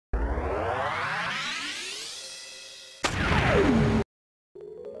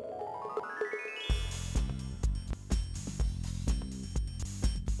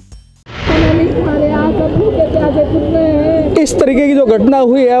इस तरीके की जो घटना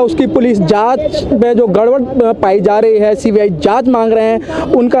हुई है उसकी पुलिस जांच में जो गड़बड़ पाई जा रही है, सीबीआई जांच मांग रहे हैं।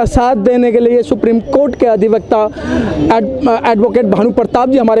 उनका साथ देने के लिए सुप्रीम कोर्ट के अधिवक्ता एडवोकेट भानु प्रताप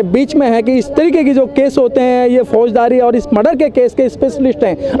जी हमारे बीच में है कि इस तरीके की जो केस होते हैं ये फौजदारी और इस मर्डर के केस के स्पेशलिस्ट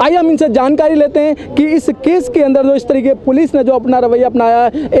हैं। आइए हम इनसे जानकारी लेते हैं कि इस केस के अंदर जो इस तरीके पुलिस ने जो अपना रवैया अपनाया,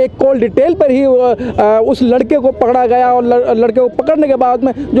 एक कॉल डिटेल पर ही उस लड़के को पकड़ा गया और लड़के को पकड़ने के बाद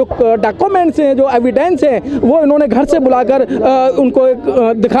में जो डॉक्यूमेंट्स हैं, जो एविडेंस हैं, वो इन्होंने घर से बुलाकर उनको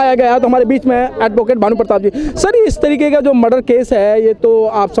दिखाया गया। तो हमारे बीच में एडवोकेट भानु प्रताप जी। सर, इस तरीके का जो मर्डर केस है ये तो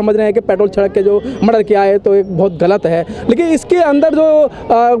आप समझ रहे हैं कि पेट्रोल छिड़क के जो मर्डर किया है तो एक बहुत गलत है, लेकिन इसके अंदर जो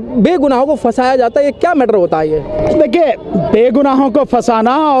बेगुनाहों को फंसाया जाता है ये क्या मैटर होता है? ये देखिए, बेगुनाहों को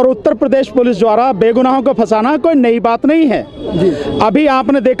फंसाना और उत्तर प्रदेश पुलिस द्वारा बेगुनाहों को फंसाना कोई नई बात नहीं है जी। अभी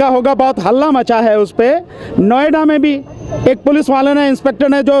आपने देखा होगा बहुत हल्ला मचा है उस पे। नोएडा में भी एक पुलिस वाले ने, इंस्पेक्टर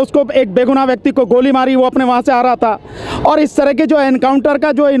ने जो उसको एक बेगुनाह व्यक्ति को गोली मारी, वो अपने वहाँ से आ रहा था। और इस तरह के जो एनकाउंटर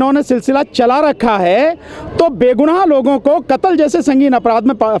का जो इन्होंने सिलसिला चला रखा है, तो बेगुनाह लोगों को कत्ल जैसे संगीन अपराध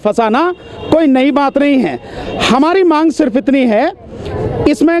में फंसाना कोई नई बात नहीं है। हमारी मांग सिर्फ इतनी है,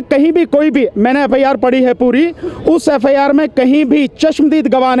 इसमें कहीं भी कोई भी, मैंने एफआईआर पढ़ी है पूरी, उस एफआईआर में कहीं भी चश्मदीद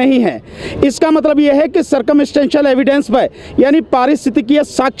गवाह नहीं है। इसका मतलब यह है कि सर्कमस्टेंशियल एविडेंस पर, यानी पारिस्थितिकीय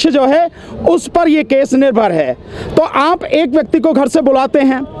साक्ष्य जो है उस पर यह केस निर्भर है। तो आप एक व्यक्ति को घर से बुलाते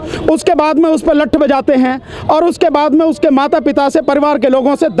हैं, उसके बाद में उस पर लठ बजाते हैं और उसके बाद में उसके माता पिता से, परिवार के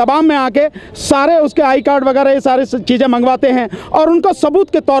लोगों से दबाव में आके सारे उसके आई कार्ड वगैरह ये सारी चीज़ें मंगवाते हैं और उनको सबूत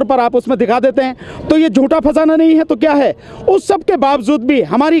के तौर पर आप उसमें दिखा देते हैं। तो ये झूठा फंसाना नहीं है तो क्या है? उस सब के बावजूद भी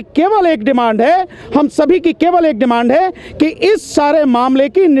हमारी केवल एक डिमांड है, हम सभी की केवल एक डिमांड है कि इस सारे मामले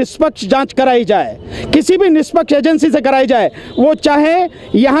की निष्पक्ष जांच कराई जाए, किसी भी निष्पक्ष एजेंसी से कराई जाए। वो चाहे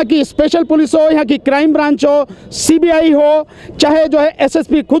यहाँ की स्पेशल पुलिस हो, यहाँ की क्राइम ब्रांच हो, सीबीआई हो, चाहे जो है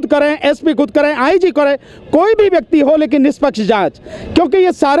एसएसपी खुद करें, एसपी खुद करें, आईजी करें, कोई भी व्यक्ति हो, लेकिन निष्पक्ष जांच। क्योंकि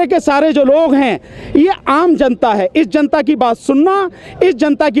ये सारे के सारे जो लोग हैं ये आम जनता है। इस जनता की बात सुनना, इस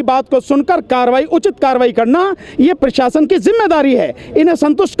जनता की बात को सुनकर कार्रवाई, उचित कार्रवाई करना, ये प्रशासन की जिम्मेदारी है। इन्हें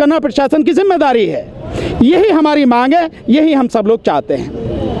संतुष्ट करना प्रशासन की जिम्मेदारी है। यही हमारी मांग है, यही हम सब लोग चाहते हैं।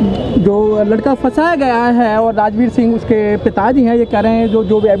 जो लड़का फंसाया गया है और राजवीर सिंह उसके पिताजी हैं, ये कह रहे हैं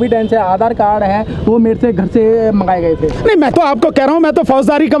जो भी एविडेंस है, आधार कार्ड है, वो मेरे से घर से मंगाए गए थे। नहीं, मैं तो आपको कह रहा हूँ, मैं तो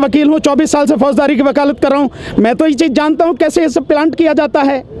फौजदारी का वकील हूँ, 24 साल से फौजदारी की वकालत कर रहा हूँ। मैं तो ये चीज़ जानता हूँ कैसे ये सब प्लांट किया जाता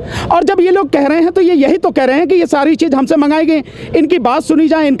है। और जब ये लोग कह रहे हैं तो ये यही तो कह रहे हैं कि ये सारी चीज़ हमसे मंगाई गई। इनकी बात सुनी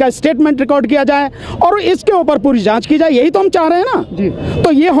जाए, इनका स्टेटमेंट रिकॉर्ड किया जाए और इसके ऊपर पूरी जाँच की जाए, यही तो हम चाह रहे हैं ना जी।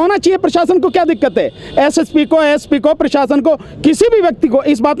 तो ये होना चाहिए। प्रशासन को क्या दिक्कत है? एसएसपी को, एसपी को, प्रशासन को, किसी भी व्यक्ति को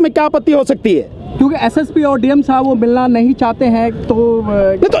इस बात में क्या आपत्ति हो सकती है? क्योंकि एसएसपी और डीएम साहब वो मिलना नहीं चाहते हैं।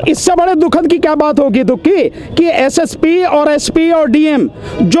 तो इससे बड़े दुखद की क्या बात होगी दुख की कि एसएसपी और एसपी और डीएम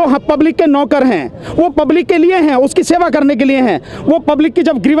जो पब्लिक के नौकर हैं, वो पब्लिक के लिए हैं, उसकी सेवा करने के लिए हैं। वो पब्लिक की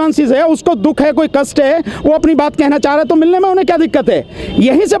जब ग्रीवांसेस है, उसको दुख है, कोई कष्ट है, वो अपनी बात कहना चाह रहा है, तो मिलने में उन्हें क्या दिक्कत है?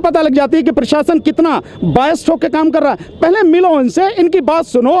 यहीं से पता लग जाती है कि प्रशासन कितना बायस्ड होकर काम कर रहा है। पहले मिलो इनसे, इनकी बात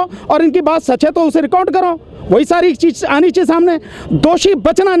सुनो और इनकी बात सच है तो उसे रिकॉर्ड करो, वही सारी चीज आनी चाहिए सामने। दोषी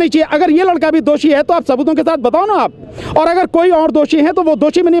बचना नहीं चाहिए। अगर ये लड़का भी दोषी है तो आप सबूतों के साथ बताओ ना आप, और अगर कोई और दोषी है तो वो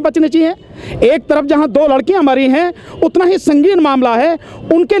दोषी में नहीं बचने चाहिए। एक तरफ जहां 2 लड़कियां मरी हैं, उतना ही संगीन मामला है,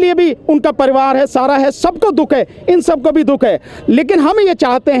 उनके लिए भी उनका परिवार है, सारा है, सबको दुख है, इन सबको भी दुख है। लेकिन हम ये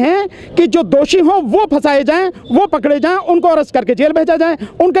चाहते हैं कि जो दोषी हो वो फंसाए जाएं, वो पकड़े जाएं, उनको अरेस्ट करके जेल भेजा जाए,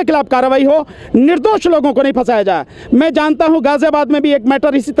 उनके खिलाफ कार्रवाई हो, निर्दोष लोगों को नहीं फंसाया जाए। मैं जानता हूं गाजियाबाद में भी एक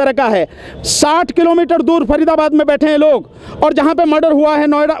मैटर इसी तरह का है। 60 किलोमीटर दूर फरीदाबाद में बैठे हैं लोग, और जहां पे मर्डर हुआ है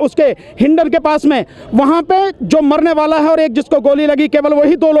नोएडा, उसके हिंडन के पास में, वहां पे जो मरने वाला है और एक जिसको गोली लगी, केवल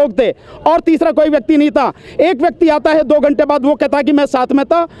वही 2 लोग थे और तीसरा कोई व्यक्ति नहीं था। एक व्यक्ति आता है 2 घंटे बाद, वो कहता है कि मैं साथ में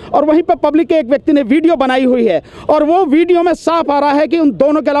था, और वहीं पे पब्लिक के एक व्यक्ति ने वीडियो बनाई हुई है और वो वीडियो में साफ आ रहा है कि उन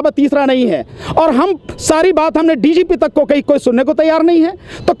दोनों के अलावा तीसरा नहीं है। और हम सारी बात हमने डीजीपी तक को कही, कोई सुनने को तैयार नहीं है,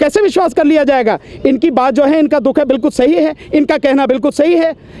 तो कैसे विश्वास कर लिया जाएगा? इनकी बात जो है, इनका दुख है, बिल्कुल सही है, इनका कहना बिल्कुल सही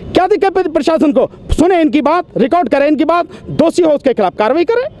है। क्या दिक्कत है प्रशासन को? सुने इनकी बात, रिकॉर्ड करें इनकी बात, दोषी हो उसके खिलाफ कार्रवाई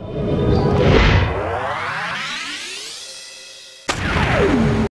करें।